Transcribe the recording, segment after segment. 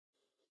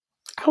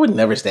I would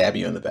never stab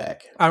you in the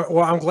back.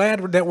 Well, I'm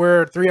glad that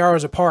we're 3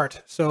 hours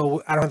apart,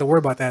 so I don't have to worry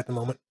about that at the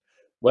moment.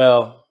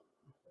 Well,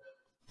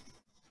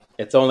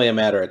 it's only a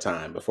matter of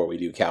time before we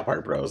do Cow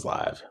Park Bros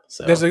live.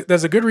 So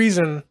there's a good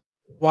reason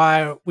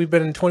why we've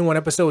been 21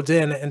 episodes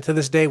in, and to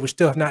this day we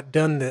still have not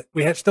done that.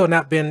 We have still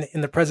not been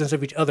in the presence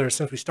of each other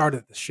since we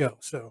started the show.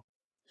 So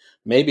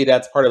maybe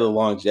that's part of the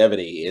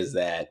longevity, is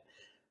that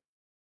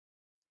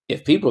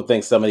if people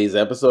think some of these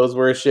episodes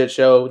were a shit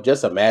show,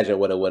 just imagine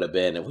what it would have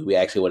been if we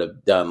actually would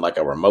have done like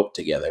a remote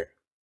together.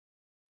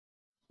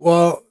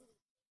 Well,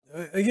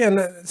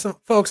 again, so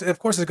folks, of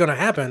course it's going to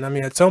happen. I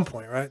mean, at some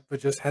point, right? But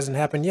it just hasn't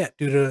happened yet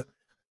due to,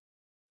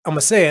 I'm going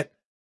to say it,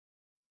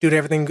 due to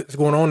everything that's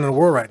going on in the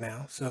world right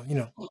now. So, you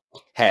know.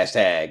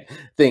 Hashtag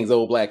things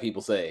old black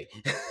people say.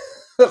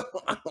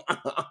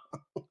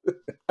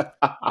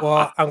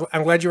 Well,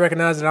 I'm glad you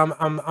recognize that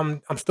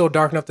I'm still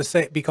dark enough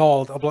to be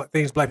called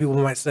things black people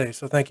might say.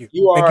 So thank you.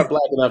 You are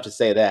black enough to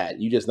say that.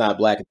 You just not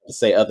black enough to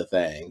say other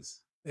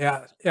things.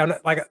 Yeah. I'm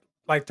not,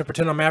 like to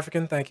pretend I'm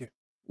African. Thank you.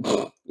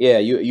 Yeah,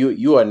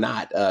 you are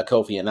not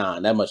Kofi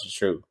Annan. That much is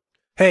true.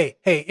 Hey,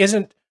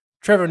 isn't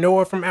Trevor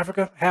Noah from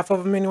Africa? Half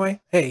of him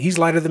anyway. Hey, he's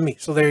lighter than me.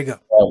 So there you go.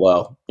 Oh,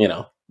 well, you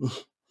know,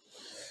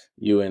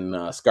 you and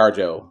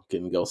ScarJo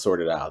can go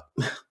sort it out.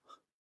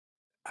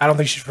 I don't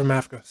think she's from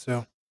Africa.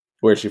 So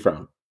where's she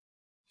from?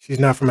 She's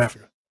not from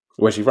Africa.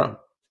 Where's she from?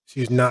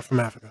 She's not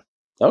from Africa.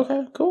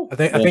 Okay, cool. I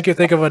think you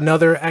think of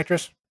another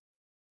actress.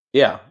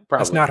 Yeah,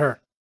 probably. That's not her.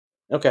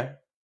 Okay.